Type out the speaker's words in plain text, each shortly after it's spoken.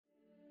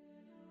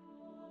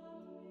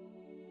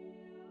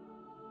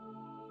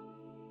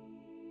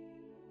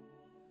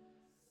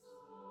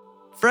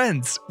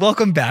Friends,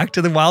 welcome back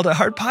to the Wild at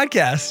Heart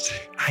podcast.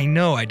 I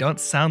know I don't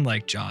sound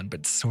like John,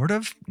 but sort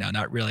of. No,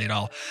 not really at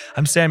all.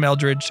 I'm Sam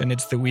Eldridge, and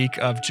it's the week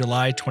of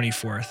July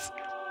 24th.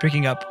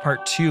 Picking up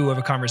part 2 of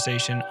a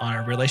conversation on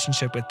our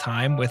relationship with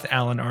time with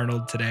Alan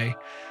Arnold today.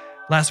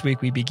 Last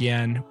week, we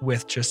began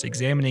with just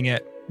examining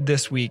it.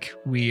 This week,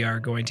 we are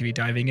going to be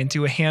diving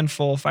into a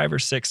handful, 5 or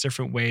 6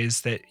 different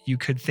ways that you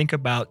could think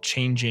about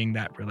changing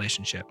that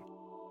relationship.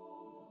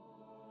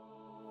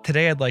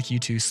 Today, I'd like you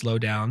to slow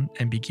down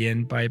and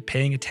begin by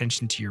paying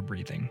attention to your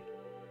breathing.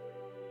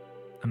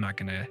 I'm not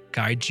going to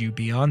guide you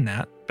beyond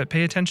that, but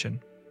pay attention.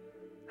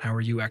 How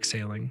are you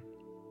exhaling?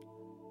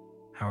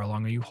 How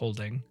long are you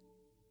holding?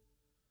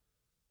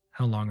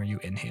 How long are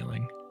you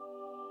inhaling?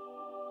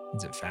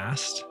 Is it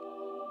fast?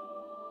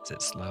 Is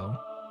it slow?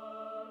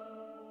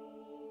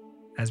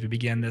 As we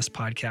begin this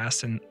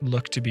podcast and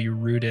look to be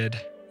rooted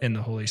in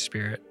the Holy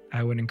Spirit,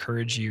 I would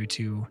encourage you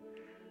to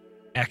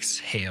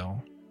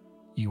exhale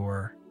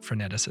your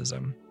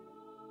freneticism.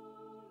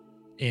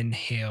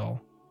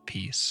 Inhale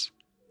peace.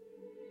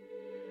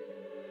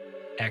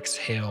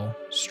 Exhale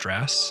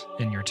stress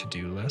in your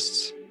to-do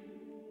lists.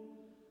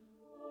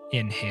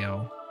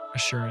 Inhale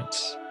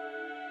assurance.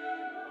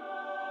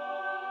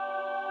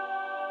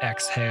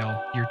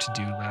 Exhale your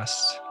to-do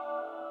list,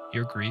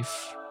 your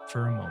grief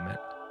for a moment.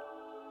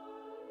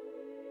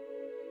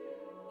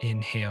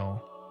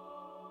 Inhale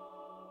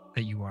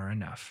that you are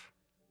enough,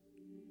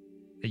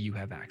 that you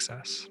have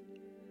access.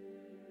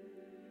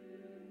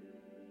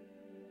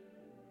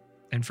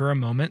 And for a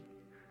moment,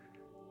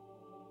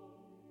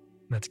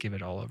 let's give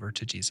it all over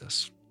to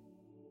Jesus.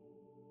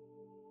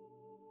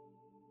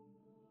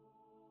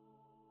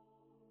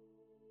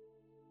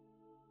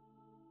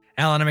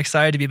 Alan, I'm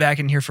excited to be back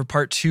in here for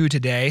part 2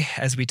 today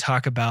as we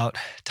talk about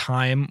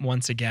time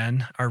once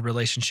again, our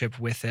relationship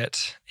with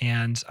it.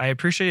 And I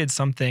appreciated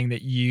something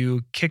that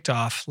you kicked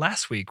off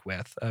last week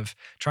with, of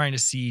trying to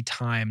see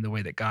time the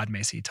way that God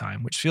may see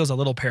time, which feels a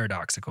little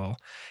paradoxical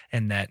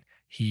in that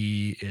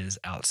he is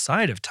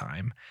outside of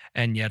time.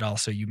 And yet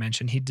also you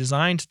mentioned he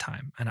designed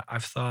time. And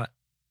I've thought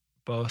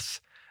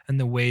both in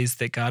the ways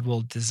that God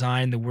will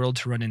design the world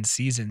to run in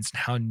seasons and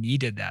how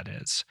needed that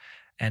is.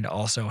 And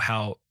also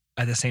how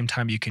at the same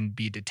time you can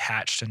be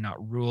detached and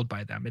not ruled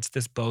by them. It's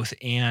this both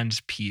and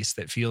piece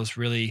that feels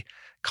really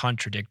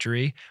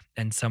contradictory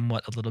and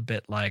somewhat a little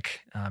bit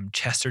like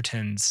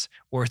Chesterton's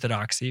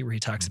Orthodoxy, where he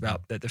talks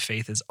about that the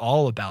faith is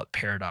all about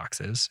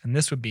paradoxes. And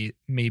this would be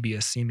maybe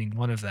a seeming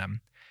one of them.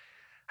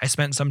 I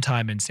spent some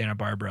time in Santa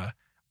Barbara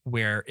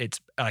where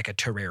it's like a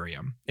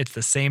terrarium. It's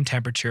the same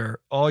temperature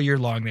all year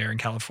long there in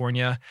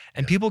California,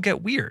 and people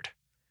get weird.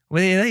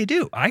 Well, they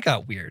do. I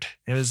got weird.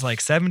 It was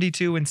like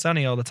 72 and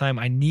sunny all the time.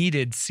 I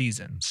needed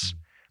seasons.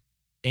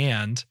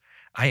 And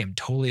I am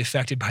totally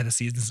affected by the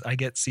seasons. I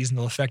get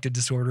seasonal affective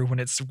disorder when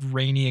it's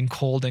rainy and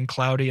cold and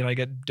cloudy, and I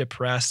get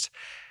depressed.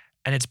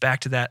 And it's back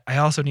to that. I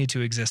also need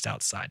to exist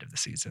outside of the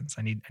seasons.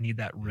 I need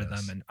that rhythm.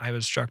 Yes. And I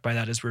was struck by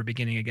that as we're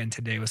beginning again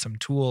today with some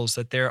tools,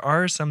 that there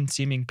are some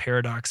seeming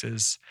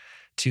paradoxes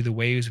to the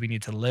ways we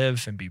need to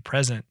live and be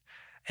present.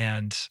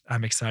 And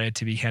I'm excited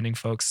to be handing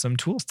folks some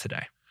tools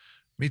today.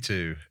 Me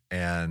too.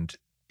 And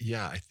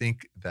yeah, I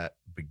think that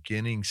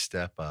beginning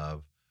step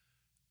of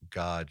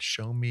God,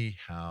 show me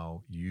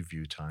how you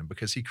view time,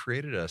 because he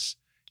created us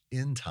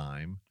in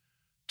time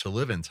to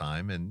live in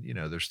time. And, you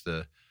know, there's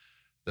the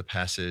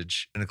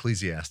passage in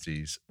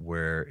Ecclesiastes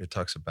where it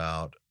talks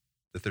about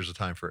that there's a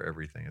time for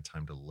everything, a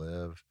time to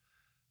live,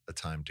 a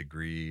time to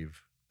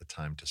grieve, a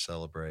time to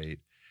celebrate.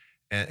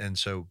 And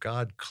so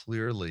God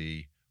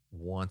clearly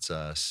wants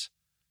us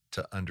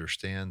to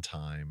understand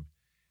time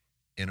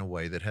in a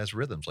way that has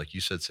rhythms, like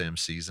you said, Sam,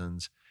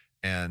 seasons.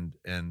 And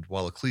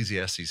while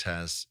Ecclesiastes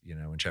has, you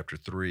know, in chapter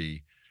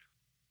 3,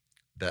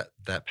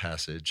 that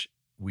passage,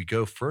 we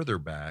go further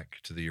back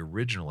to the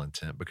original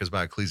intent, because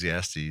by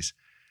Ecclesiastes,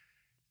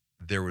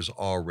 there was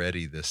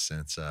already this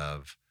sense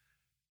of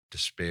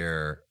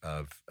despair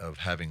of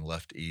having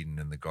left Eden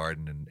in the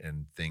garden,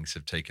 and things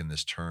have taken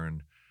this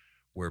turn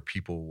where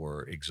people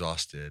were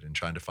exhausted and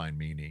trying to find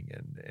meaning.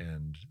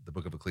 And the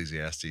book of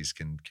Ecclesiastes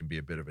can be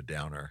a bit of a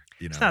downer.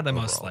 You know, it's not the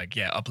overall. most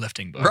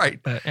uplifting book. Right.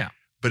 But yeah.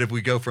 But if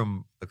we go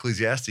from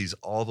Ecclesiastes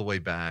all the way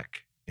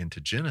back into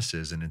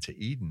Genesis and into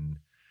Eden,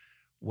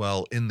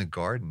 well, in the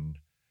garden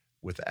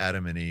with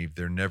Adam and Eve,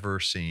 there never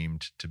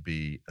seemed to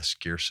be a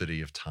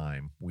scarcity of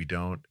time. We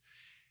don't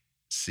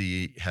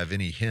have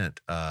any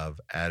hint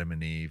of Adam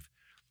and Eve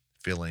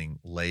feeling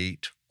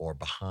late or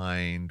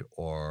behind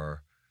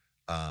or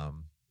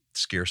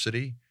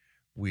scarcity.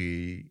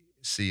 We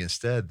see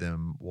instead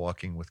them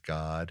walking with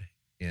God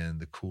in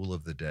the cool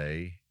of the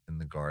day in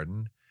the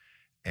garden.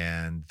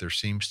 And there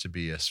seems to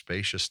be a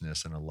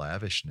spaciousness and a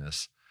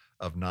lavishness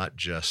of not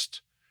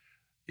just,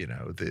 you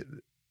know, the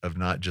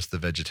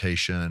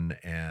vegetation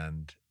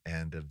and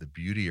of the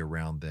beauty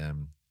around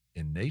them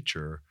in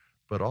nature,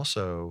 but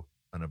also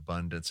an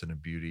abundance and a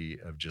beauty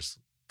of just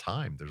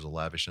time. There's a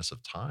lavishness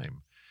of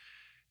time.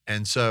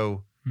 And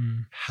so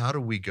how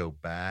do we go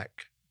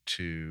back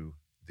to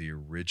the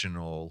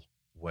original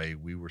way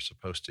we were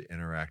supposed to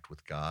interact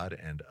with God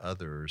and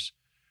others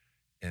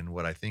in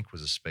what I think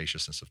was a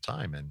spaciousness of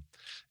time.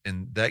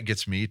 And that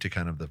gets me to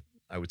kind of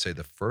I would say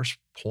the first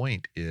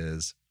point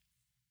is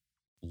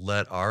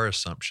let our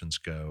assumptions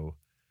go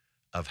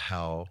of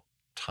how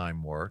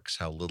time works,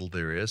 how little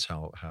there is,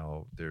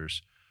 how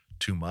there's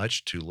too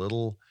much, too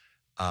little,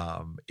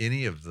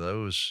 any of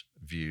those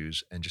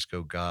views, and just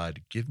go,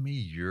 God, give me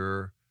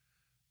your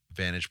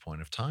vantage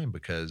point of time.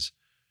 Because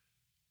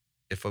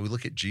if we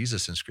look at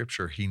Jesus in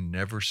Scripture, he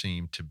never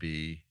seemed to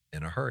be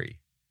in a hurry,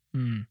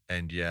 Mm.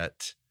 and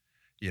yet,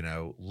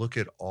 look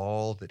at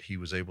all that he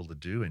was able to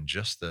do in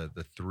just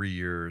the 3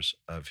 years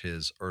of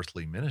his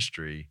earthly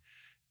ministry.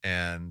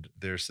 And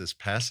there's this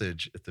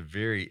passage at the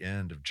very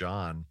end of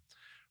John,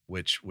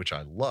 which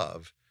I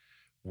love,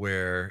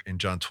 where in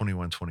John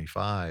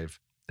 21:25,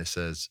 it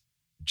says,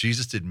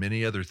 Jesus did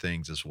many other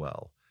things as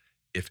well.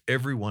 If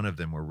every one of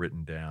them were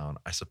written down,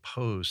 I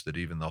suppose that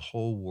even the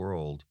whole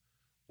world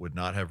would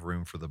not have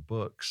room for the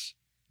books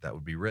that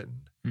would be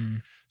written.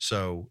 Mm.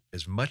 So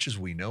as much as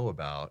we know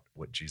about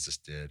what Jesus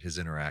did, his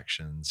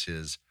interactions,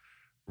 his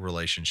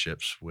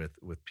relationships with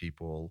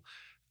people,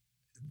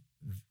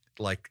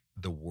 like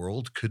the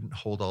world couldn't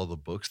hold all the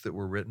books that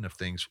were written of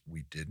things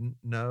we didn't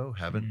know,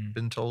 haven't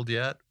been told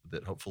yet,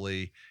 that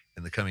hopefully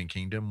in the coming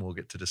kingdom we'll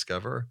get to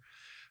discover.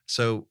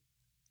 So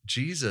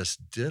Jesus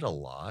did a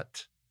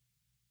lot,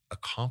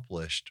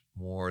 accomplished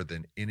more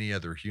than any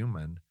other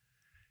human,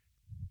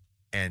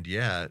 and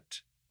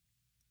yet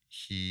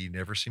he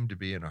never seemed to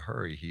be in a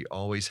hurry. He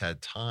always had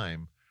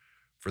time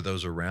for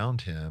those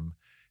around him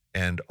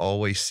and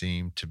always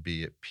seemed to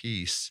be at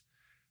peace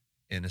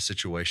in a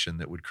situation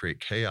that would create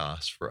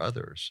chaos for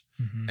others.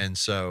 Mm-hmm. And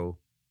so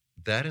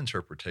that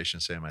interpretation,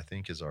 Sam, I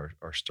think is our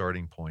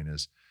starting point,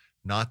 is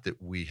not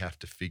that we have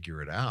to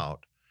figure it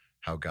out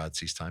how God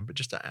sees time, but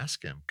just to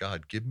ask him,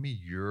 God, give me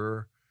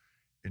your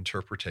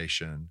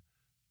interpretation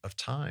of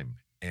time.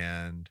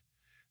 And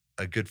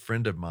a good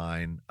friend of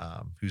mine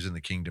who's in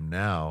the kingdom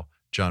now,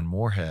 John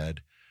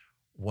Moorhead,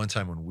 one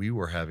time when we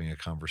were having a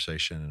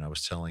conversation and I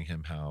was telling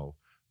him how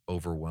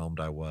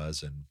overwhelmed I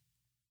was and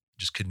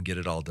just couldn't get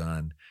it all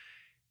done,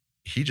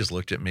 he just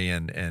looked at me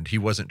and he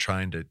wasn't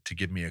trying to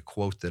give me a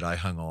quote that I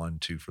hung on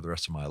to for the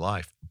rest of my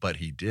life, but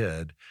he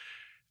did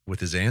with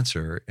his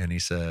answer. And he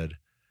said,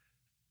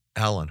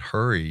 Alan,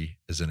 hurry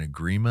is an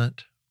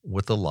agreement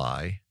with a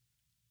lie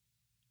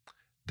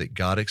that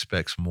God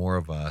expects more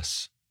of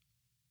us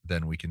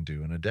than we can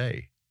do in a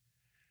day.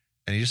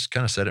 And he just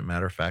kind of said it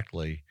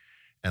matter-of-factly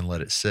and let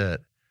it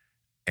sit.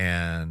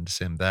 And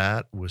Sam,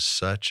 that was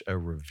such a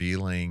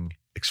revealing,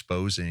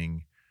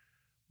 exposing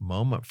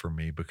moment for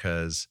me,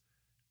 because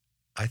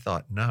I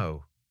thought,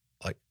 no,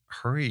 like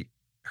hurry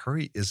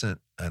isn't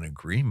an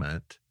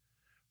agreement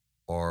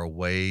or a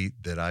way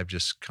that I've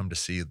just come to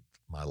see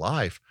my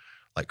life.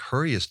 Like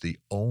hurry is the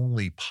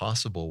only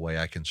possible way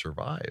I can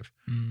survive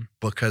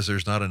because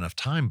there's not enough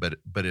time.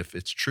 But if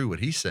it's true what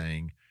he's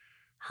saying,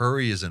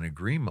 hurry is an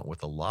agreement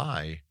with a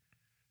lie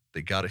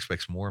that God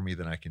expects more of me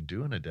than I can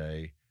do in a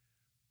day.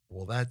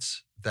 Well,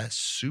 that's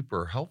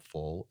super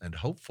helpful and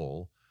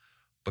hopeful,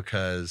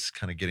 because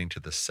kind of getting to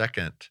the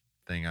second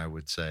thing I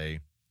would say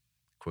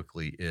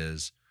quickly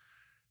is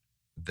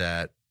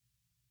that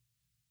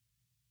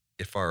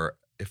if our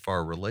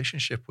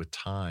relationship with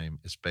time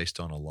is based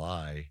on a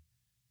lie,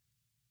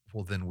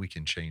 well, then we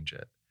can change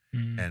it.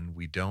 And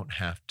we don't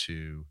have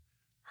to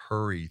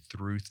hurry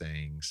through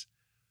things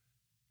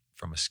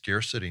from a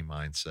scarcity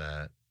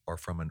mindset or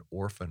from an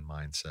orphan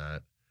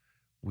mindset.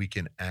 We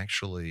can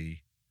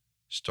actually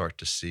start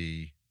to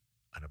see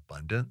an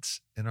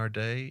abundance in our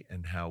day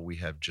and how we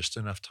have just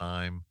enough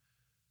time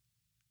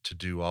to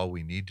do all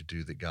we need to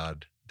do that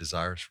God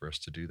desires for us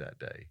to do that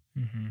day.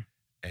 Mm-hmm.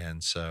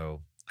 And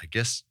so I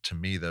guess to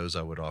me, those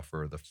I would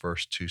offer the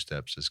first two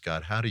steps is,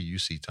 God, how do you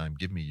see time?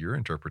 Give me your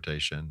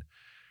interpretation.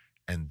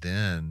 And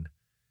then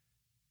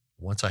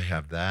once I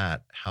have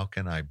that, how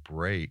can I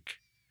break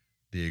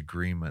the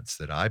agreements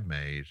that I've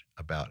made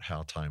about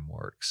how time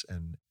works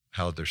and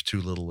how there's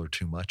too little or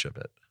too much of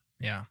it?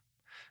 Yeah.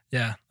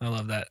 Yeah, I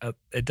love that.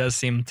 It does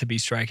seem to be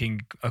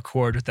striking a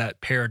chord with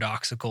that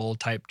paradoxical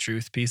type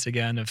truth piece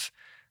again of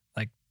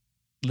like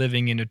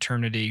living in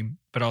eternity,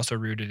 but also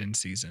rooted in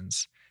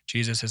seasons.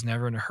 Jesus is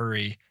never in a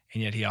hurry,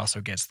 and yet he also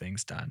gets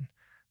things done.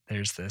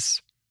 There's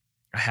this,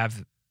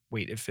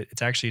 if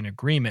it's actually an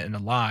agreement and a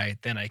lie,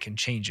 then I can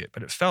change it.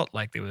 But it felt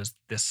like there was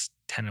this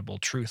tenable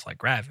truth like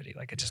gravity,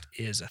 like it just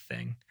is a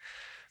thing.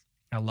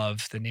 I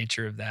love the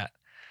nature of that.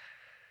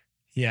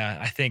 Yeah,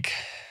 I think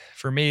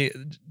for me,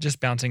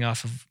 just bouncing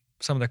off of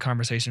some of the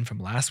conversation from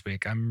last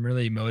week, I'm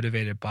really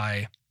motivated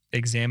by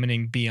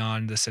examining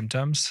beyond the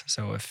symptoms.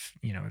 So if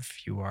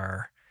you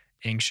are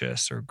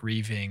anxious or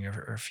grieving,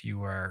 or if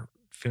you are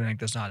feeling like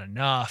there's not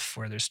enough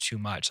or there's too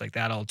much, like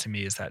that all to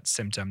me is that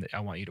symptom that I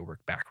want you to work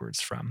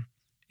backwards from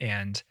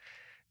and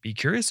be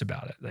curious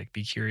about it. Like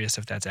be curious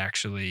if is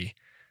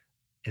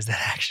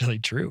that actually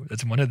true?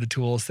 That's one of the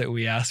tools that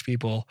we ask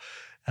people.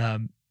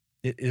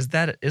 Is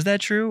that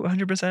true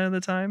 100% of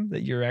the time,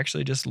 that you're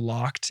actually just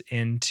locked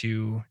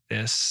into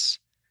this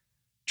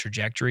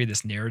trajectory,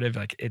 this narrative,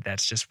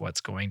 that's just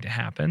what's going to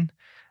happen.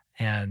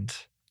 And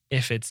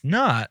if it's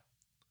not,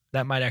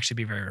 that might actually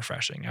be very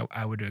refreshing.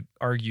 I would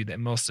argue that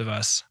most of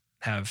us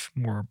have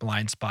more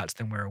blind spots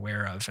than we're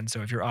aware of. And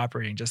so if you're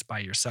operating just by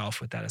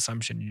yourself with that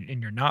assumption and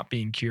you're not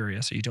being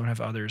curious, or you don't have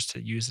others to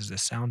use as a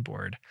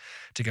soundboard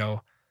to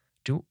go,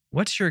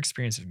 what's your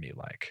experience of me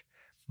like?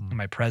 Mm.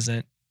 Am I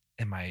present?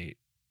 Am I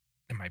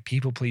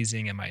people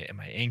pleasing? Am I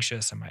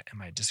anxious? Am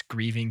I just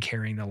grieving,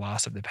 carrying the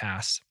loss of the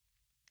past?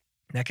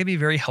 That could be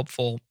very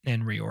helpful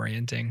and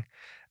reorienting,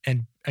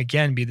 and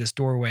again, be this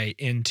doorway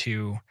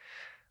into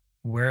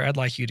where I'd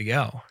like you to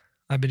go.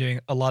 I've been doing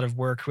a lot of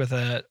work with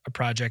a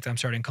project I'm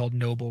starting called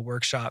Noble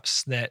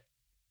Workshops that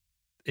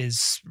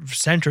is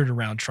centered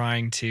around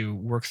trying to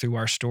work through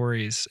our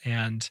stories.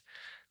 And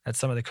that's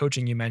some of the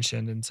coaching you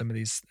mentioned and some of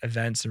these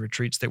events and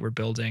retreats that we're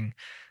building.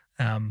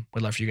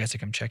 Would love for you guys to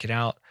come check it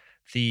out.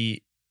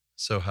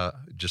 So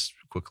just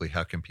quickly,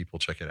 how can people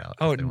check it out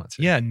if they want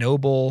to? Yeah,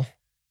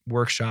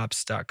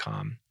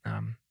 nobleworkshops.com.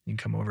 You can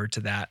come over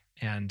to that,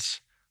 and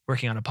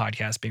working on a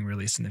podcast being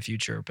released in the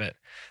future. But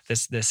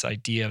this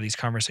idea of these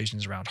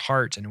conversations around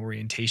heart and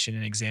orientation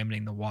and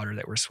examining the water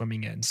that we're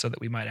swimming in, so that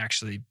we might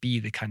actually be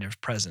the kind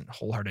of present,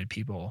 wholehearted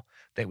people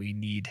that we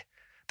need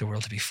the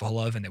world to be full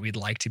of and that we'd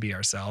like to be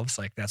ourselves.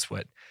 Like, that's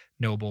what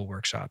Noble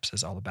Workshops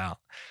is all about.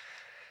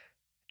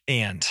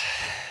 And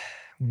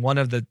one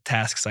of the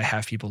tasks I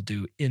have people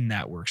do in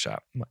that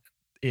workshop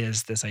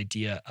is this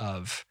idea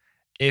of,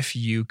 if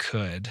you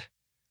could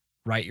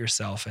write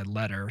yourself a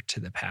letter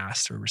to the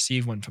past, or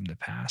receive one from the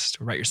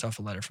past, or write yourself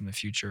a letter from the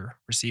future,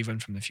 receive one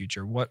from the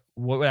future, what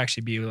would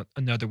actually be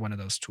another one of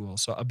those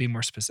tools? So I'll be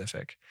more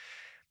specific.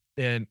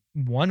 And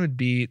one would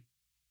be,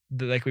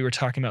 like we were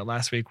talking about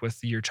last week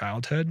with your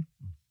childhood.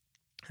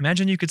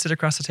 Imagine you could sit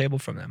across the table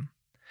from them.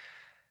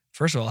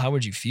 First of all, how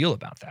would you feel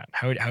about that?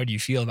 How do you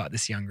feel about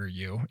this younger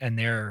you and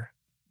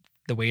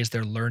the ways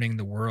they're learning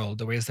the world,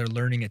 the ways they're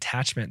learning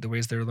attachment, the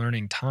ways they're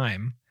learning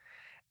time?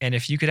 And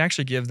if you could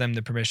actually give them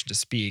the permission to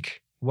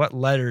speak, what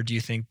letter do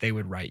you think they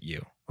would write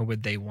you? What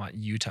would they want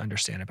you to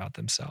understand about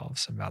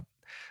themselves, about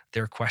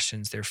their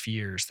questions, their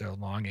fears, their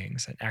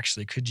longings? And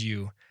actually, could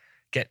you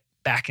get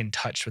back in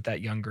touch with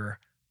that younger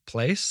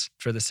place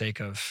for the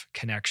sake of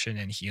connection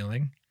and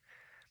healing?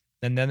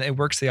 And then it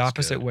works the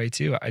opposite way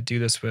too. I do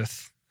this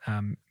with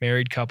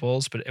married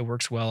couples, but it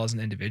works well as an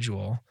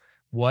individual.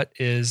 What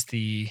is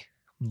the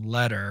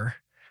letter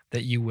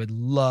that you would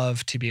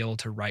love to be able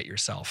to write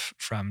yourself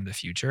from the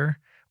future,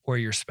 or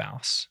your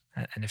spouse?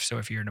 And if so,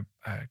 if you're in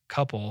a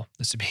couple,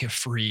 this would be a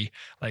free,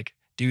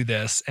 do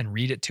this and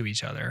read it to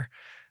each other.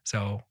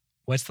 So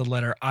what's the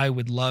letter I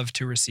would love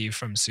to receive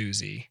from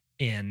Susie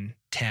in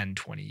 10,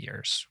 20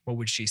 years? What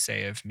would she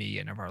say of me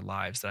and of our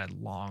lives that I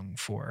long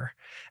for?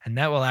 And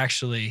that will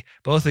actually,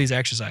 both of these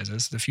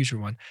exercises, the future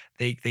one,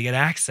 they get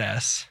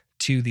access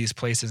to these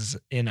places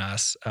in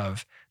us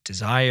of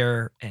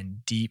desire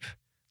and deep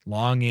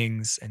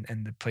longings,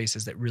 and the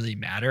places that really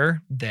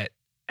matter, that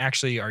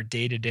actually our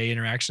day-to-day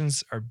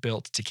interactions are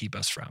built to keep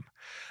us from.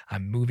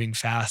 I'm moving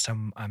fast.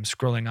 I'm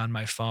scrolling on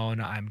my phone.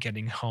 I'm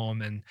getting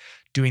home and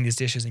doing these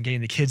dishes and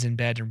getting the kids in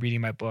bed and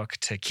reading my book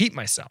to keep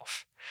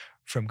myself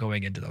from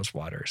going into those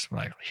waters.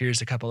 Like,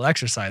 here's a couple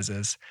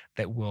exercises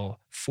that will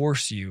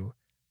force you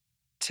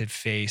to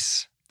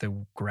face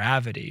the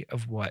gravity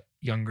of what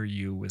younger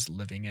you was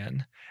living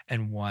in,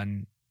 and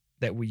one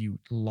that you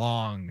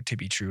long to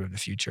be true of the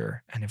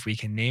future. And if we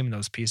can name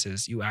those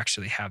pieces, you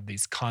actually have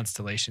these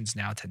constellations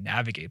now to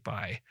navigate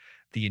by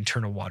the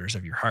internal waters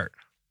of your heart.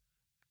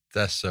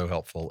 That's so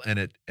helpful. And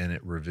it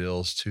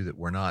reveals too that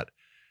we're not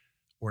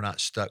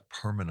stuck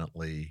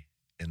permanently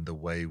in the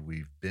way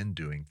we've been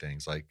doing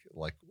things. Like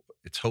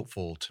it's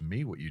hopeful to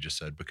me what you just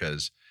said,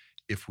 because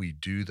if we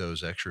do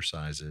those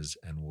exercises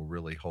and we'll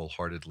really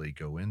wholeheartedly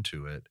go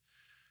into it,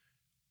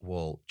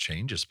 well,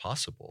 change is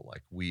possible.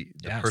 Like the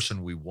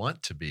person we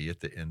want to be at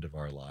the end of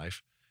our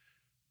life,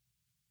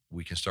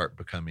 we can start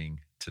becoming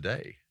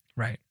today.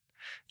 Right.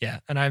 Yeah.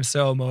 And I'm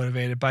so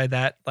motivated by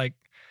that. Like,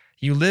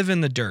 you live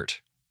in the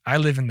dirt. I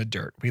live in the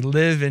dirt. We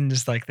live in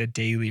just like the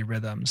daily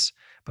rhythms.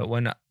 But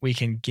when we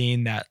can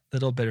gain that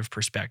little bit of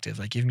perspective,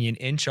 like give me an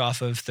inch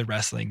off of the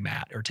wrestling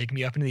mat, or take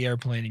me up into the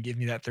airplane and give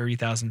me that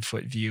 30,000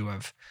 foot view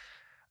of,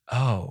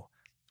 oh,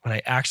 what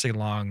I actually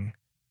long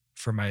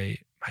for my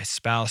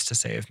spouse to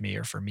say of me,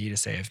 or for me to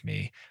say of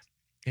me,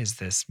 is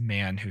this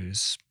man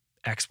who's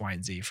X, Y,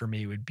 and Z. For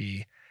me would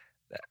be,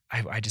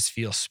 I just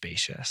feel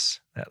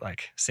spacious, that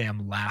like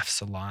Sam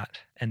laughs a lot,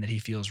 and that he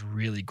feels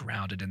really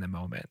grounded in the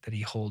moment, that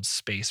he holds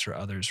space for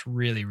others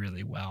really,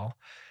 really well,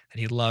 that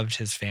he loved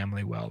his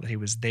family well, that he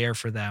was there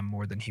for them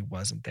more than he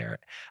wasn't there.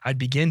 I'd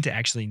begin to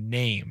actually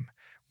name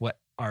what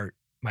are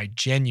my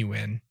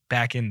genuine,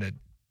 back in the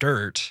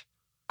dirt,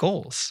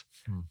 goals.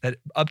 That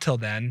up till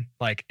then,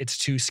 like, it's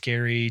too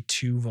scary,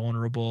 too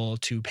vulnerable,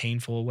 too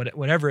painful,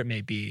 whatever it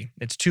may be.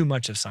 It's too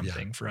much of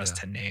something for us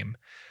to name.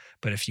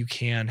 But if you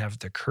can have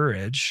the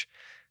courage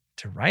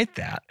to write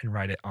that, and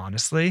write it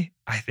honestly,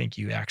 I think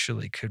you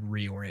actually could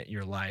reorient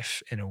your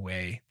life in a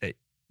way that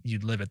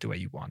you'd live it the way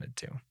you wanted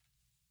to.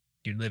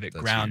 You live it That's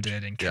huge.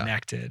 grounded and Yeah.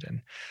 connected.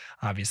 And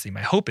obviously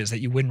my hope is that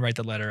you wouldn't write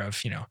the letter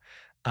of,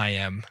 I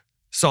am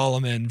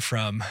Solomon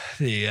from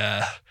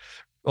the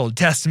Old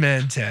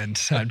Testament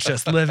and I'm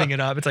just living it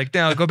up. It's like,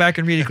 no, go back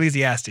and read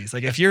Ecclesiastes.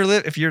 Like if your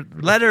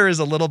letter is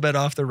a little bit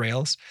off the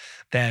rails,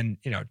 then,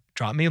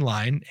 drop me a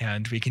line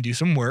and we can do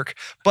some work.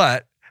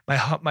 But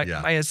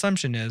my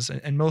assumption is,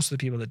 and most of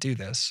the people that do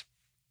this,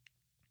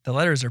 the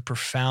letters are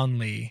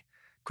profoundly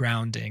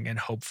grounding and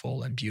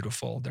hopeful and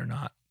beautiful. They're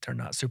not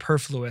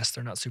superfluous.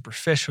 They're not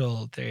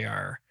superficial. They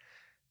are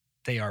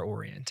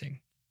orienting.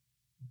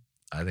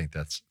 I think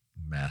that's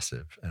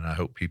massive. And I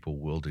hope people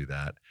will do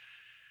that.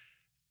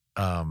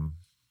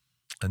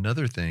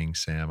 Another thing,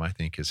 Sam, I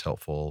think is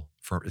helpful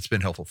it's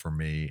been helpful for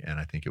me, and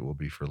I think it will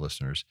be for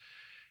listeners,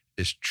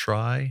 is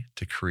try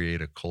to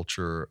create a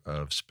culture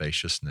of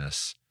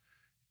spaciousness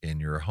in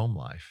your home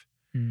life.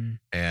 Mm.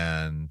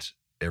 And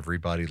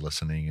everybody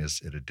listening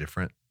is at a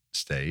different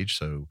stage.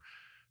 So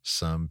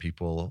some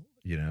people,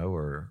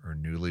 are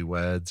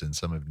newlyweds, and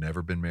some have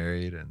never been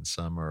married, and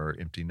some are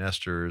empty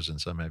nesters,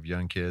 and some have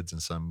young kids,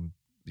 and some,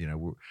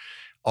 we're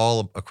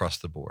all across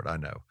the board, I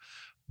know.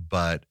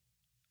 But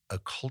a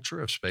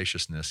culture of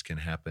spaciousness can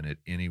happen at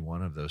any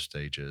one of those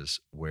stages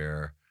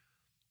where,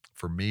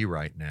 for me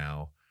right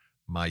now,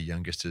 my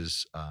youngest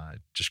is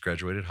just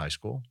graduated high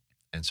school.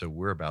 And so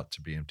we're about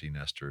to be empty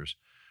nesters.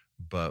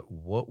 But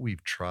what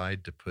we've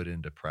tried to put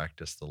into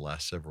practice the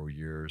last several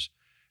years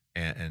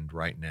and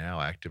right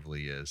now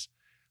actively is,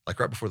 like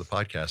right before the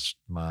podcast,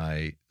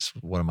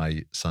 one of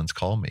my sons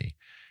called me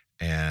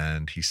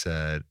and he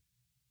said,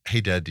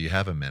 "Hey, Dad, do you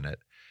have a minute?"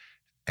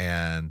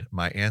 And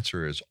my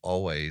answer is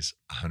always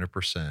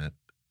 100%,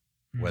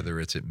 whether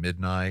it's at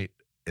midnight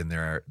and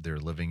they're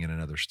living in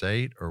another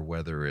state, or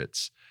whether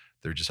it's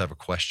they just have a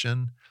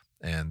question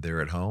and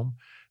they're at home.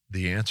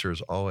 The answer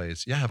is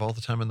always, "Yeah, I have all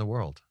the time in the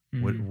world.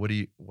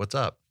 What's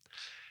up?"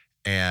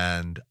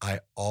 And I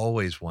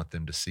always want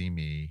them to see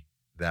me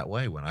that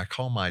way. When I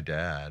call my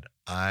dad,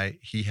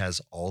 he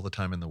has all the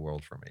time in the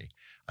world for me.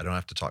 I don't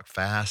have to talk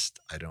fast.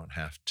 I don't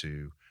have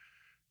to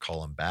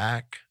call him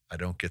back. I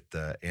don't get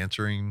the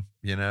answering,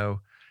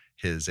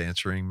 his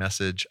answering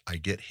message. I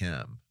get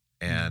him.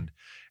 And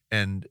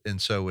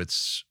so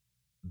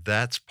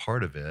that's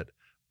part of it.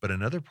 But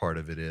another part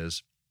of it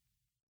is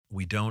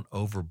we don't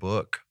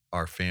overbook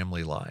our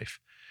family life.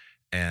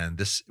 And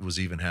this was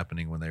even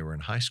happening when they were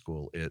in high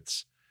school.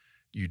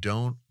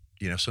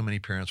 So many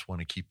parents want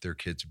to keep their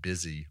kids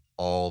busy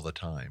all the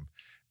time.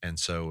 And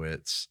so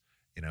it's,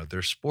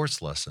 there's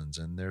sports lessons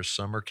and there's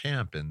summer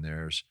camp and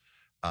there's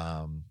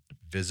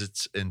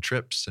visits and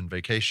trips and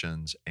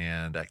vacations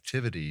and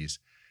activities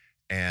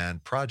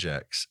and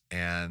projects.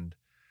 And,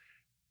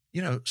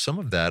 some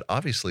of that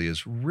obviously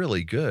is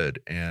really good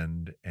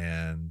and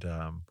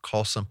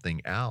call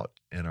something out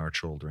in our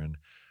children.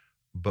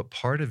 But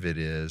part of it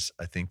is,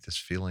 I think, this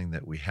feeling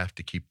that we have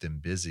to keep them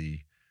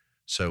busy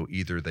so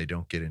either they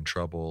don't get in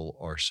trouble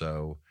or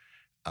so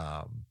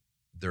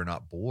they're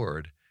not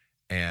bored.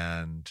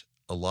 And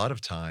a lot of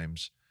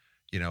times,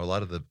 a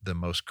lot of the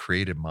most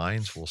creative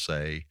minds will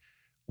say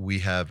we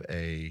have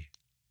a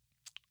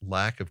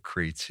lack of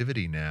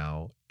creativity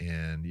now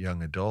in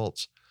young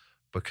adults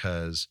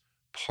because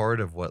part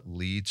of what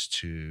leads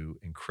to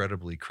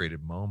incredibly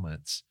creative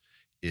moments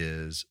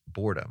is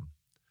boredom.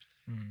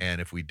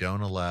 And if we don't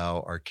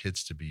allow our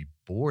kids to be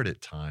bored at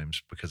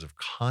times because of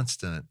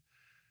constant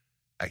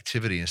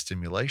activity and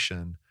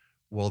stimulation,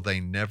 well,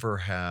 they never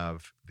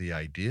have the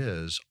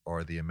ideas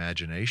or the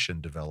imagination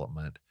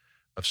development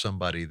of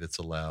somebody that's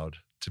allowed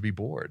to be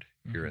bored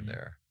here and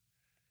there.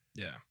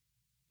 Yeah.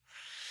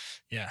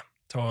 Yeah,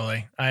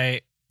 totally.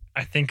 I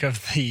think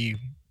of the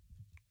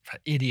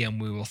idiom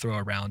we will throw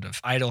around of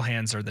idle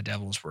hands are the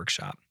devil's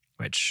workshop,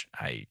 which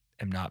I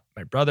am not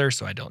my brother,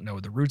 so I don't know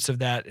the roots of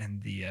that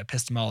and the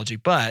epistemology,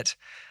 but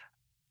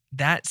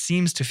that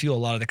seems to fuel a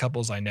lot of the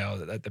couples I know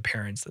that the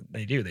parents that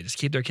they just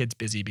keep their kids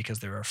busy because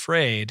they're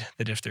afraid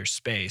that if there's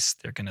space,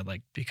 they're going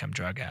to become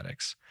drug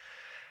addicts.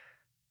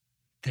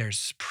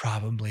 There's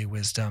probably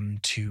wisdom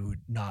to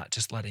not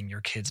just letting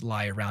your kids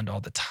lie around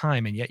all the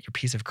time, and yet your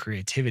piece of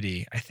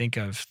creativity. I think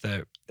of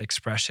the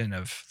expression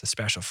of the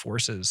special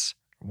forces,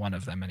 one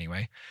of them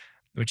anyway,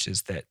 which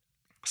is that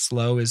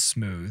slow is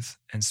smooth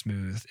and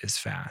smooth is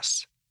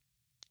fast.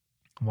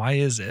 Why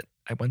is it?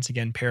 Once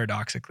again,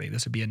 paradoxically,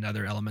 this would be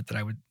another element that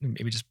I would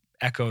maybe just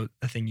echo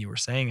the thing you were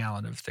saying,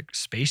 Alan, of the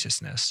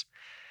spaciousness.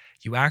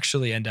 You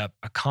actually end up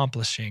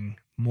accomplishing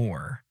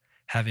more,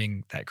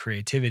 having that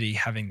creativity,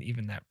 having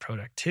even that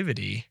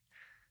productivity,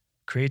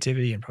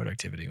 creativity and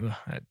productivity.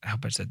 I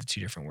hope I said the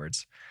two different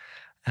words.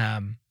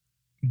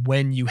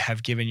 When you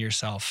have given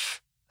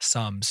yourself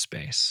some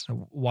space.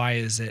 So why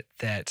is it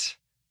that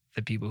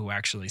the people who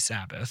actually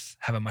Sabbath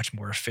have a much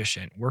more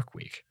efficient work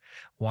week?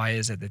 Why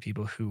is it that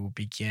people who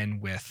begin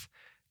with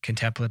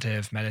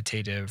contemplative,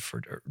 meditative,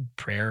 or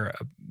prayer,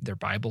 their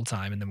Bible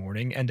time in the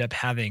morning, end up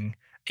having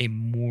a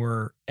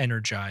more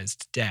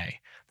energized day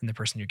than the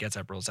person who gets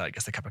up, rolls out,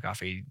 gets a cup of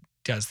coffee,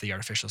 does the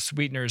artificial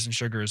sweeteners and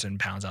sugars and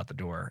pounds out the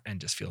door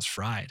and just feels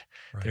fried?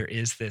 Right. There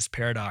is this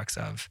paradox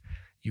of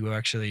you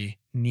actually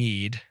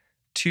need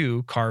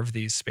to carve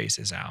these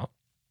spaces out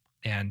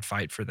and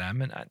fight for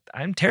them. And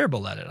I'm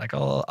terrible at it. Like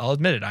I'll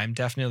admit it. I'm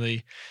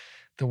definitely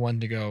the one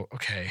to go,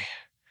 okay,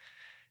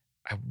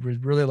 I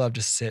would really love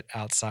to sit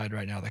outside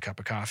right now with a cup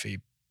of coffee,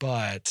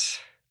 but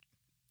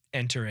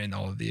enter in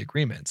all of the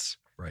agreements.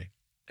 Right.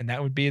 And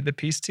that would be the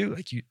piece too.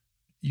 Like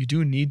you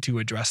do need to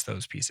address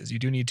those pieces. You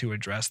do need to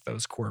address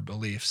those core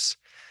beliefs.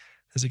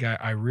 There's a guy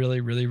I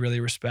really, really, really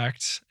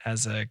respect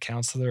as a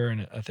counselor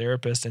and a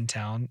therapist in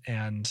town.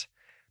 And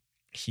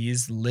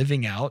he's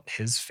living out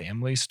his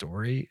family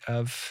story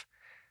of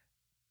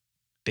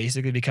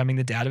basically becoming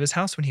the dad of his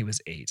house when he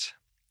was 8.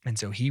 And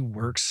so he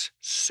works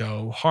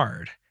so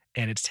hard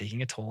and it's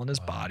taking a toll on his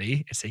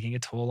body. It's taking a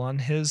toll on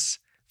his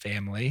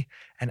family.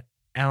 And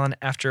Alan,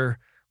 after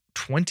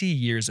 20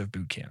 years of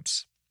boot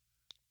camps,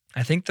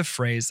 I think the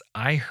phrase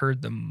I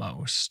heard the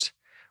most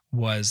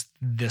was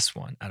this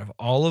one. Out of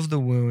all of the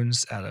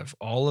wounds, out of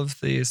all of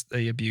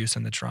the abuse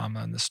and the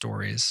trauma and the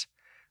stories,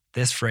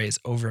 this phrase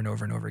over and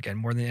over and over again,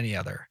 more than any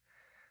other.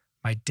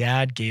 My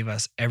dad gave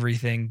us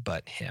everything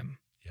but him.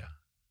 Yeah.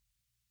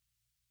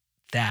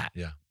 That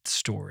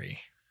story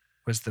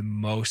was the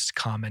most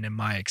common in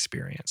my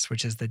experience,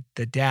 which is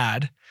the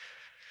dad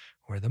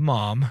or the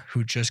mom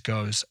who just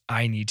goes,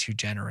 I need to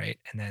generate.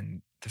 And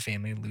then the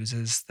family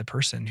loses the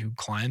person who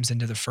climbs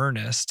into the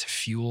furnace to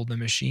fuel the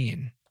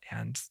machine.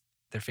 And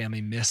their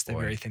family missed the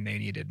very thing they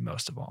needed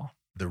most of all.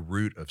 The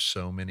root of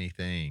so many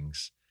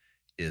things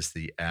is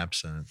the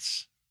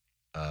absence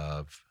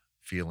of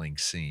feeling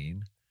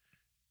seen.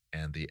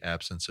 And the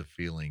absence of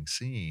feeling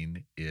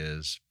seen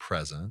is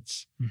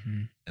presence.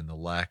 Mm-hmm. And the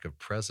lack of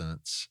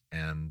presence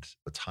and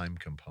the time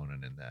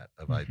component in that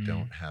of I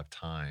don't have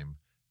time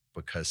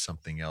because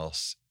something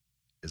else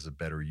is a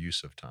better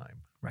use of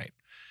time. Right.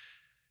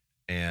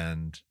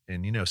 And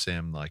you know,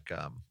 Sam, like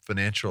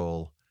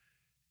financial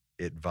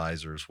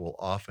advisors will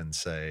often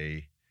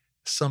say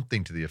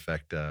something to the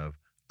effect of,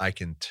 I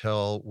can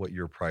tell what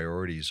your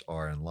priorities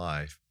are in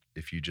life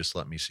if you just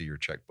let me see your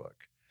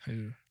checkbook.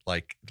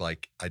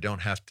 Like I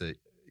don't have to,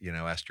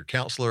 ask your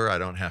counselor. I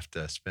don't have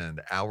to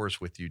spend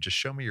hours with you. Just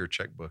show me your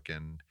checkbook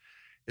and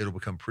it'll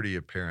become pretty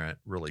apparent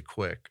really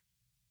quick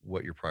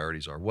what your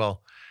priorities are.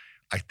 Well,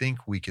 I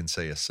think we can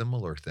say a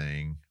similar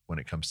thing when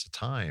it comes to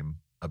time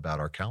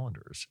about our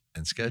calendars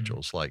and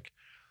schedules. Like,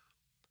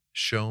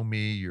 show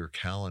me your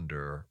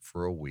calendar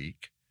for a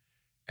week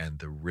and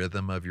the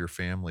rhythm of your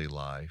family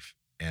life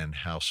and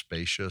how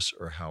spacious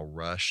or how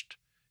rushed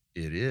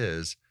it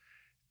is.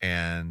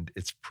 And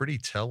it's pretty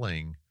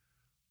telling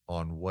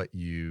on what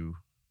you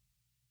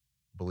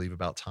believe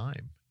about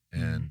time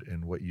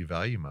and what you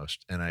value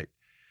most. And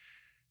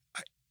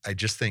I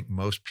just think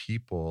most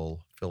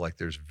people feel like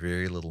there's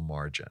very little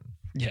margin.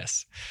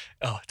 Yes.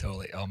 Oh,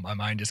 totally. Oh, my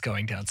mind is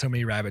going down so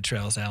many rabbit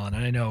trails, Alan.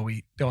 And I know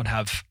we don't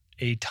have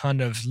a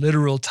ton of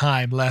literal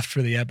time left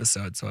for the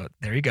episode. So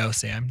there you go,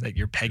 Sam, that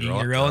you're pegging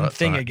your own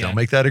thing again. Don't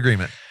make that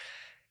agreement.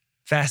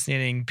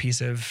 Fascinating piece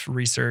of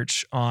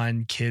research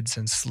on kids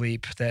and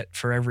sleep, that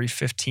for every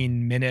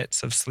 15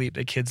 minutes of sleep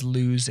that kids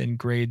lose in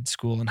grade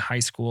school and high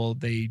school,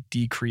 they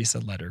decrease a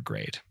letter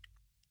grade.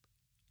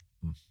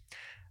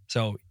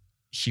 So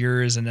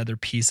here is another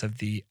piece of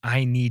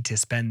I need to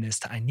spend this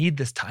time. I need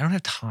this time. I don't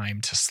have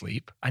time to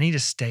sleep. I need to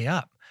stay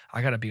up.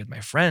 I got to be with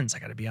my friends. I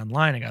got to be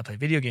online. I got to play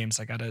video games.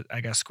 I got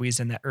to squeeze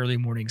in that early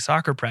morning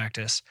soccer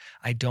practice.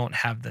 I don't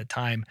have the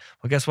time.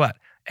 Well, guess what?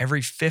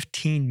 Every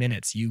 15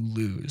 minutes you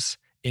lose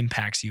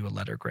impacts you a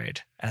letter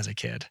grade as a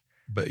kid.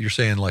 But you're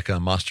saying like a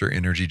Monster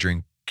energy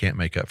drink can't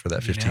make up for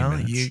that 15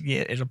 minutes.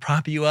 It'll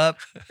prop you up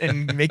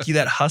and make you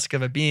that husk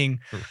of a being.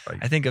 Right.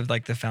 I think of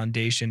like the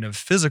foundation of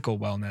physical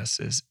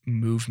wellness is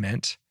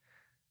movement,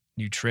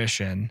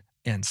 nutrition,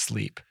 and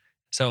sleep.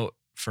 So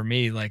for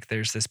me, like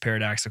there's this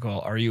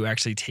paradoxical, are you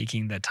actually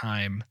taking the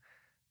time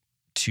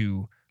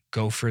to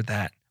go for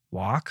that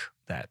walk,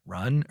 that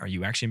run? Are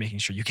you actually making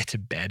sure you get to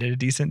bed at a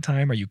decent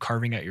time? Are you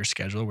carving out your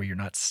schedule where you're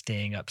not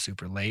staying up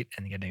super late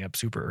and getting up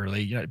super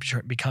early? You're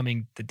not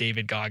becoming the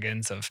David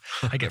Goggins of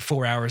I get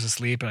 4 hours of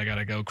sleep and I got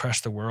to go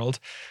crush the world.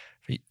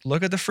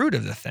 Look at the fruit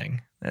of the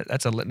thing.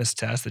 That's a litmus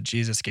test that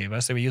Jesus gave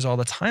us that we use all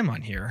the time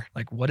on here.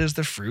 Like, what is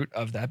the fruit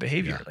of that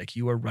behavior? Yeah. Like,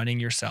 you are running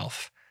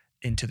yourself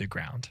into the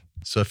ground.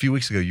 So a few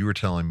weeks ago, you were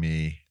telling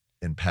me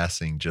in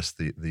passing just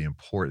the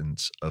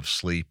importance of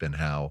sleep and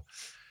how,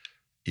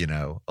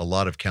 a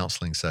lot of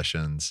counseling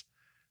sessions,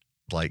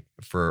 like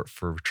for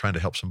trying to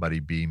help somebody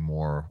be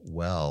more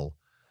well,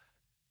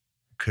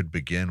 could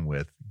begin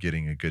with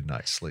getting a good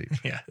night's sleep.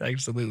 Yeah,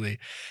 absolutely.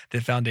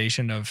 The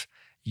foundation of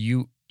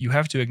you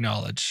have to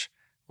acknowledge,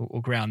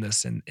 we'll ground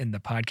this in the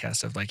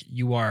podcast of like,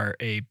 you are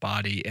a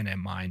body and a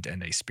mind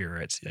and a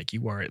spirit. Like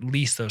you are at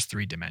least those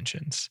 3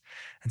 dimensions.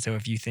 And so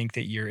if you think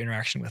that your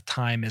interaction with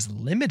time is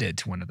limited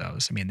to one of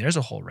those, I mean, there's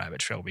a whole rabbit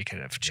trail we could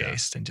have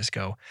chased and just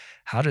go,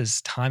 how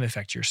does time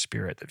affect your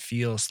spirit that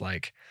feels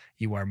like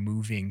you are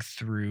moving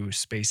through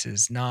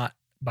spaces not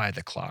by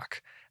the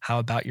clock? How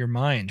about your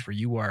mind, where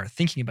you are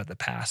thinking about the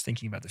past,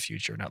 thinking about the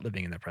future, not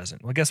living in the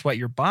present? Well, guess what?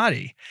 Your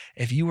body,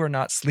 if you are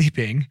not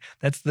sleeping,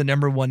 that's the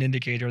number one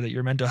indicator that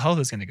your mental health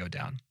is going to go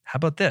down. How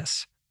about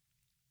this?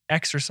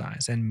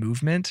 Exercise and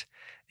movement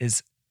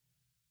is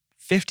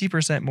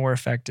 50% more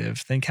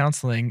effective than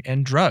counseling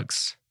and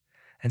drugs.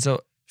 And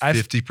so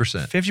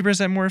 50%.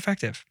 50% more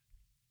effective.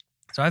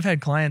 So I've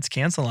had clients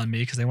cancel on me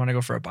because they want to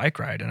go for a bike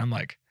ride. And I'm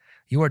like,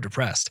 you are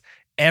depressed.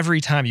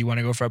 Every time you want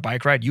to go for a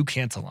bike ride, you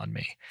cancel on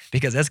me,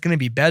 because that's going to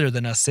be better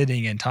than us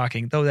sitting and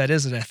talking, though that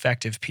is an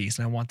effective piece.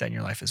 And I want that in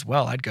your life as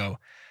well. I'd go,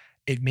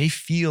 it may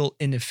feel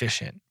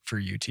inefficient for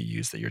you to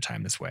use your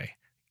time this way.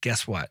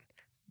 Guess what?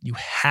 You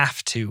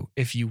have to,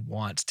 if you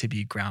want to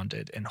be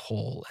grounded and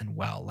whole and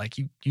well, like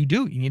you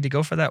do. You need to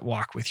go for that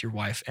walk with your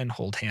wife and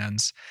hold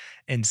hands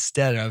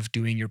instead of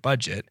doing your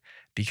budget,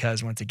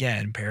 because once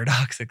again,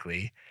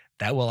 paradoxically,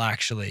 that will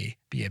actually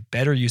be a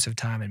better use of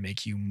time and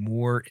make you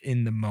more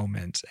in the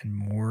moment and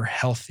more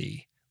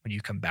healthy when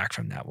you come back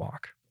from that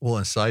walk. Well,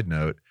 and side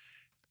note,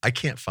 I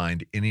can't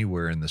find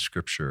anywhere in the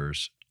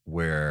scriptures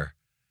where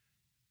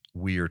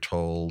we are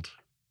told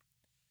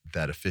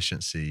that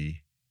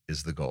efficiency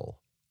is the goal.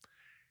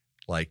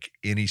 Like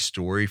any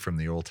story from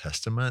the Old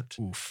Testament,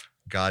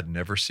 God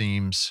never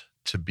seems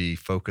to be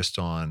focused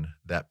on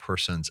that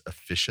person's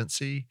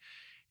efficiency.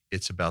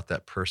 It's about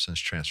that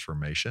person's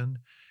transformation.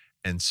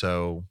 And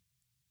so,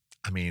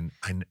 I mean,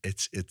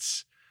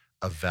 it's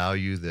a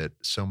value that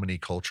so many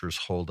cultures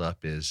hold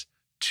up, is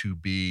to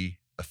be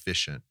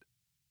efficient.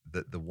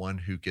 The one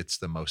who gets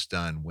the most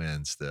done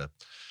wins, the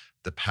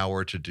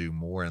power to do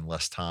more in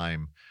less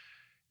time.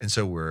 And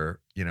so we're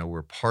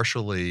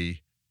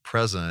partially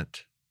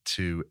present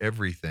to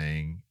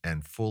everything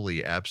and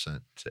fully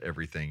absent to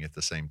everything at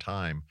the same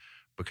time,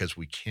 because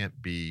we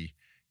can't be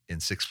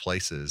in 6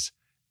 places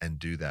and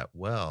do that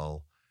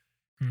well.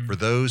 For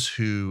those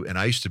who, and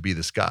I used to be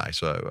this guy,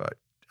 so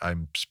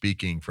I'm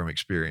speaking from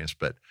experience,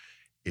 but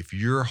if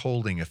you're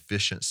holding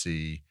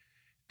efficiency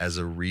as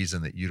a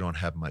reason that you don't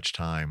have much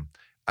time,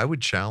 I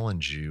would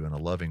challenge you in a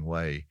loving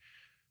way.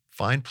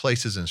 Find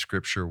places in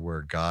scripture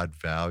where God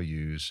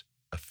values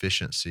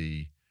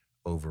efficiency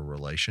over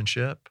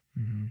relationship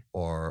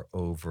or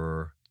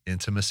over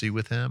intimacy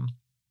with him.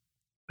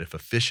 If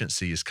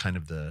efficiency is kind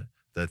of the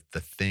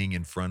thing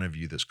in front of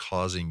you that's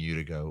causing you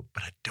to go,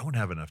 but I don't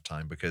have enough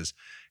time because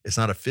it's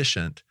not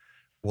efficient,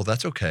 well,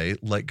 that's okay.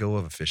 Let go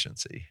of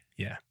efficiency.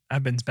 Yeah.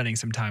 I've been spending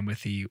some time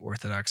with the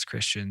Orthodox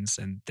Christians,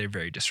 and they're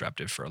very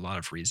disruptive for a lot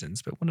of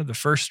reasons. But one of the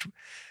first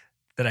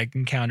that I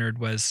encountered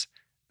was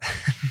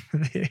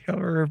they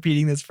were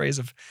repeating this phrase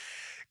of,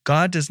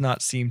 God does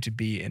not seem to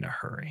be in a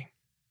hurry.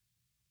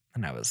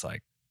 And I was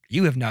like,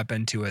 you have not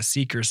been to a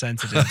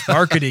seeker-sensitive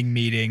marketing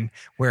meeting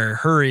where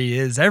hurry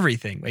is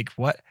everything. Like,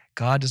 what?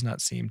 God does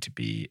not seem to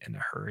be in a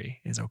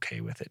hurry, is okay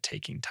with it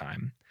taking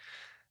time.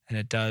 And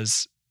it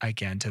does,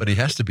 again. But he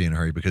has to be in a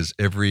hurry because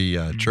every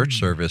church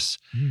service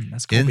cool,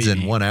 ends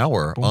baby. in 1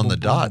 hour Boom, on boom, the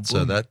boom, dot, boom.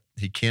 so that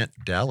he can't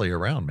dally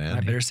around, man.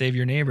 I better save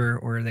your neighbor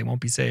or they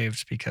won't be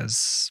saved,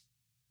 because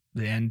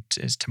the end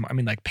is tomorrow. I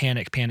mean, like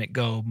panic,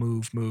 go,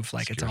 move. Like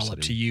scarcity. It's all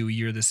up to you.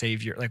 You're the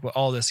savior. Like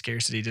all this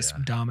scarcity, just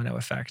domino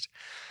effect.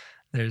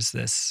 There's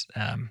this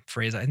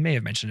phrase, I may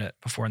have mentioned it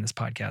before in this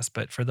podcast,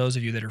 but for those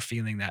of you that are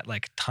feeling that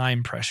like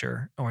time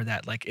pressure, or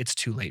that like it's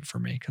too late for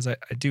me, because I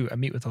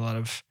meet with a lot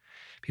of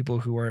people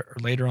who are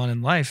later on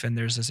in life, and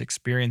there's this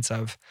experience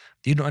of,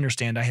 you don't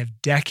understand, I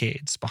have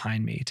decades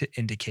behind me to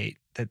indicate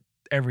that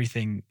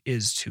everything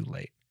is too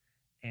late.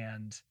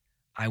 And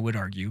I would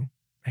argue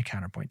a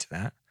counterpoint to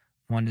that.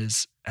 One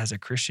is, as a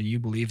Christian, you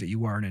believe that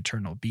you are an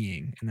eternal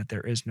being and that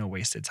there is no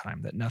wasted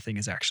time, that nothing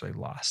is actually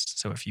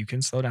lost. So if you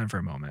can slow down for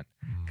a moment,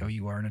 go,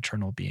 you are an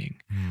eternal being.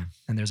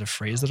 And there's a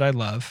phrase that I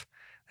love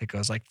that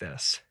goes like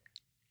this: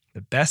 the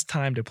best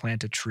time to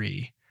plant a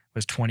tree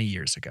was 20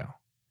 years ago.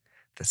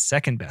 The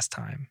second best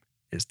time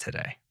is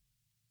today.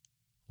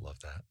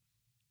 Love that.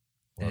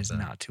 It is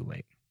not too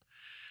late.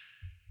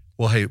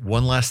 Well, hey,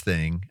 one last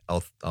thing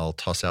I'll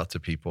toss out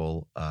to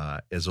people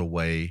as a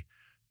way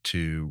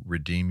to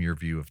redeem your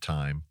view of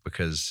time,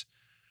 because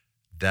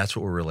that's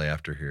what we're really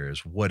after here,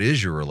 is what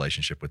is your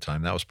relationship with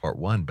time? That was part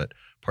 1, but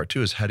part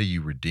 2 is, how do you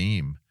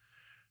redeem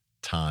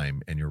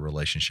time and your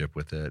relationship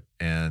with it?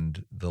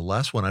 And the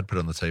last one I'd put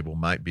on the table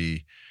might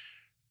be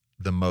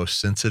the most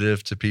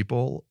sensitive to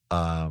people,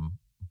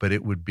 but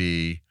it would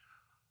be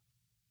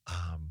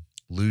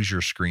lose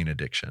your screen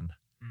addiction,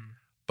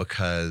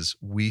 because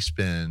we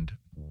spend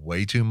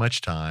way too much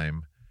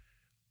time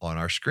on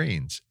our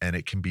screens, and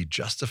it can be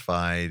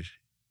justified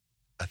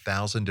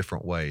 1,000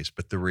 different ways.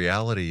 But the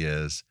reality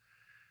is,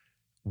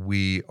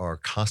 we are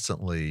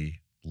constantly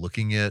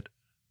looking at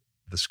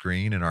the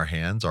screen in our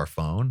hands, our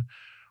phone.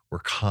 We're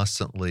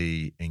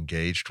constantly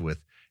engaged with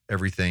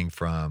everything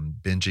from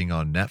binging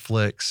on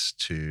Netflix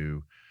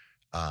to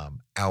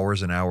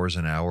hours and hours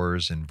and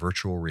hours in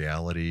virtual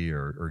reality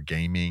or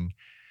gaming.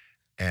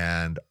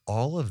 And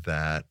all of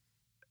that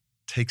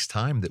takes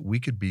time that we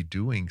could be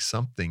doing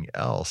something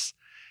else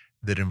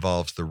that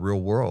involves the real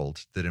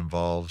world, that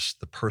involves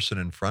the person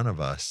in front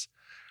of us.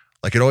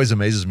 Like, it always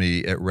amazes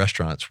me at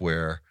restaurants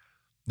where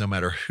no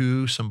matter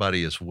who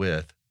somebody is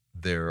with,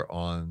 they're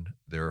on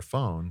their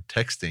phone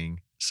texting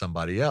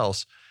somebody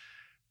else,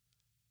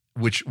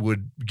 which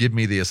would give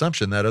me the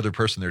assumption that other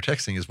person they're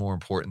texting is more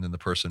important than the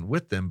person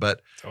with them.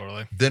 But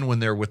Totally. then when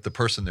they're with the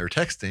person they're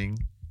texting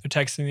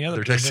the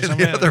other they're person. texting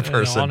the other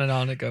person. On and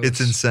on it goes.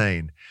 It's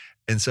insane.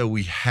 And so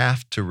we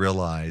have to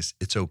realize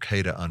it's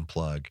okay to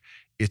unplug.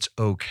 It's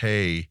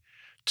okay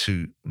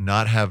to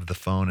not have the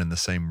phone in the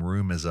same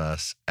room as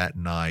us at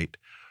night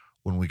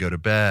when we go to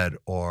bed,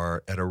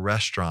 or at a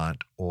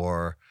restaurant,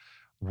 or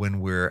when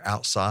we're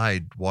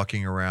outside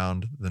walking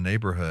around the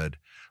neighborhood.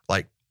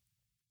 Like,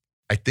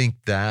 I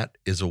think that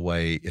is a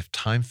way, if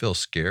time feels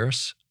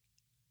scarce,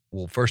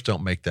 well, first,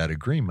 don't make that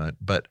agreement.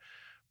 But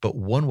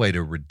one way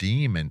to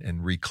redeem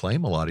and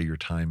reclaim a lot of your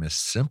time is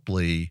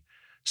simply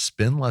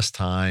spend less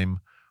time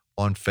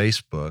on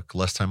Facebook,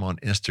 less time on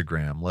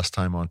Instagram, less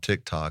time on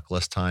TikTok,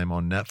 less time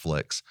on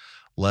Netflix,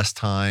 less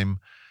time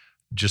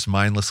just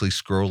mindlessly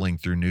scrolling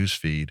through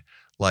newsfeed.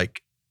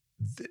 Like,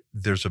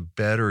 there's a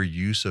better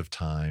use of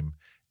time.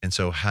 And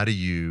so how do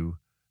you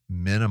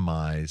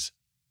minimize,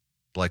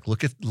 like,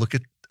 look at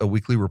a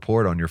weekly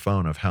report on your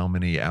phone of how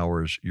many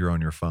hours you're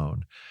on your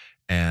phone,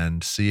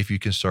 and see if you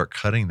can start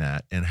cutting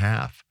that in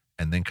half,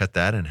 and then cut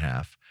that in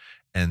half,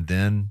 and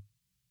then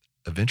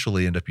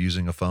eventually end up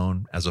using a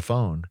phone as a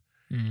phone,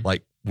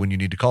 like when you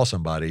need to call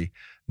somebody,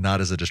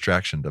 not as a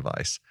distraction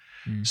device.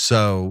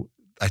 So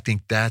I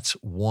think that's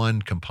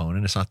one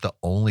component. It's not the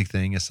only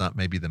thing. It's not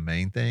maybe the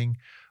main thing,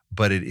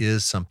 but it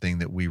is something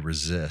that we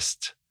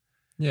resist,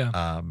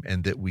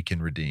 and that we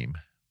can redeem.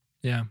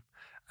 Yeah.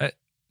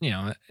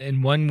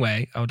 In one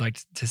way, I would like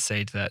to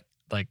say that,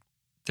 like,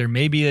 there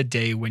may be a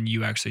day when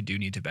you actually do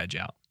need to veg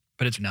out,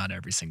 but it's not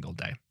every single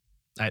day.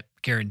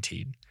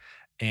 Guaranteed.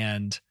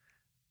 And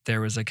there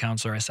was a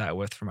counselor I sat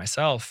with for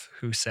myself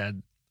who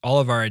said all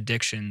of our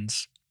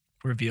addictions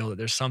reveal that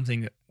there's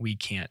something that we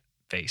can't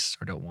face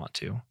or don't want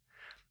to.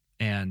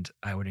 And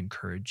I would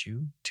encourage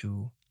you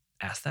to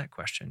ask that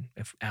question.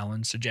 If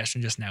Alan's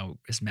suggestion just now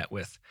is met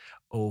with,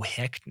 oh,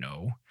 heck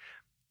no,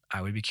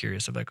 I would be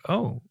curious of, like,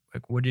 oh,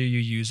 like, what are you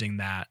using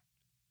that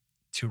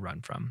to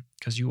run from?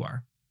 Because you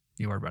are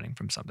running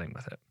from something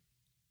with it.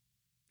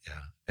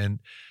 Yeah.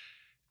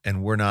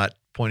 And we're not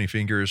pointing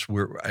fingers.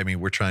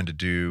 We're trying to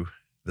do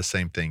the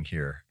same thing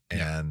here.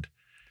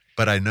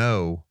 But I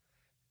know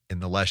in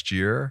the last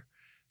year,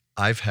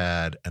 I've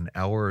had an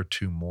hour or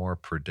two more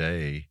per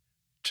day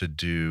to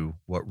do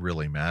what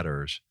really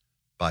matters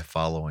by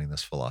following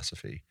this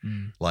philosophy.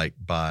 Like,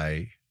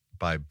 by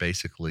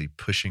basically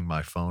pushing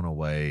my phone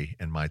away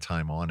and my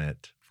time on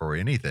it for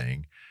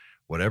anything,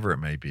 whatever it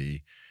may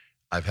be,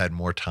 I've had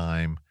more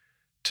time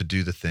to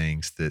do the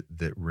things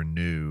that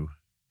renew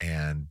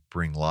and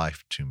bring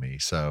life to me.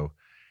 So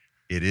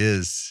it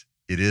is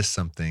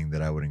something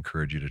that I would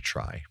encourage you to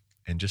try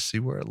and just see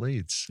where it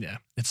leads. Yeah.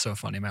 It's so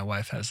funny. My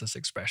wife has this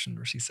expression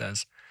where she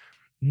says,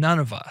 none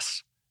of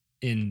us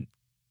on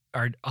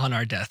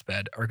our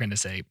deathbed are going to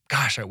say,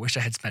 gosh, I wish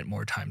I had spent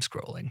more time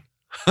scrolling.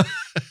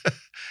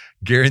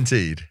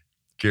 Guaranteed.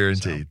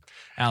 So,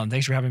 Alan,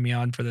 thanks for having me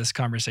on for this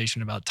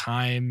conversation about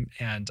time.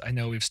 And I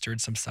know we've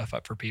stirred some stuff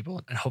up for people,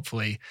 and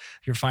hopefully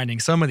you're finding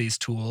some of these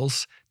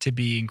tools to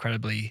be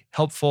incredibly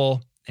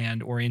helpful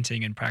and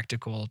orienting and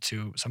practical,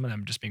 to some of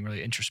them just being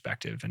really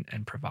introspective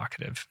and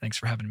provocative. Thanks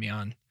for having me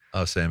on.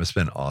 Oh, Sam, it's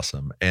been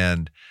awesome.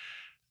 And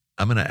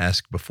I'm going to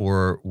ask,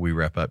 before we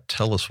wrap up,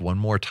 tell us one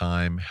more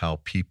time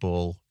how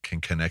people can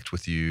connect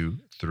with you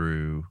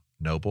through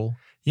Noble.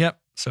 Yep.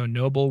 So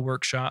Noble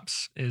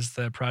Workshops is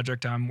the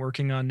project I'm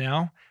working on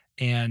now,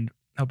 and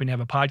hoping to have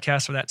a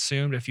podcast for that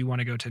soon. But if you want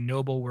to go to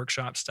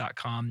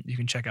nobleworkshops.com, you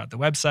can check out the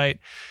website,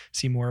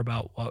 see more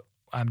about what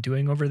I'm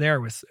doing over there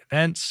with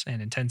events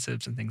and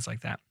intensives and things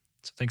like that.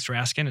 So thanks for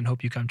asking, and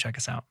hope you come check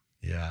us out.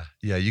 Yeah.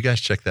 You guys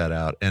check that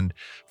out. And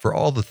for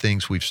all the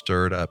things we've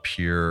stirred up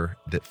here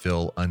that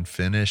feel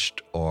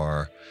unfinished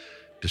or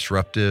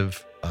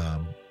disruptive,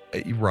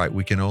 you're right,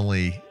 we can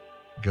only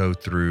go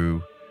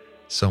through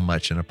so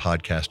much in a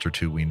podcast or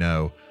two, we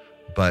know,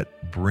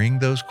 but bring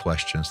those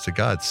questions to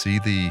God. See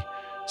the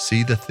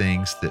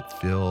things that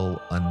feel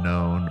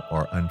unknown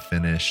or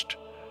unfinished,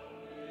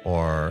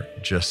 or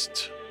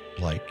just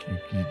like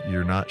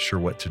you're not sure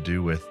what to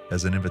do with,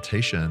 as an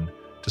invitation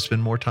to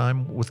spend more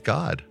time with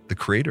God, the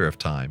creator of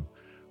time,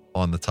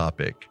 on the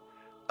topic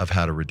of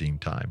how to redeem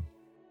time.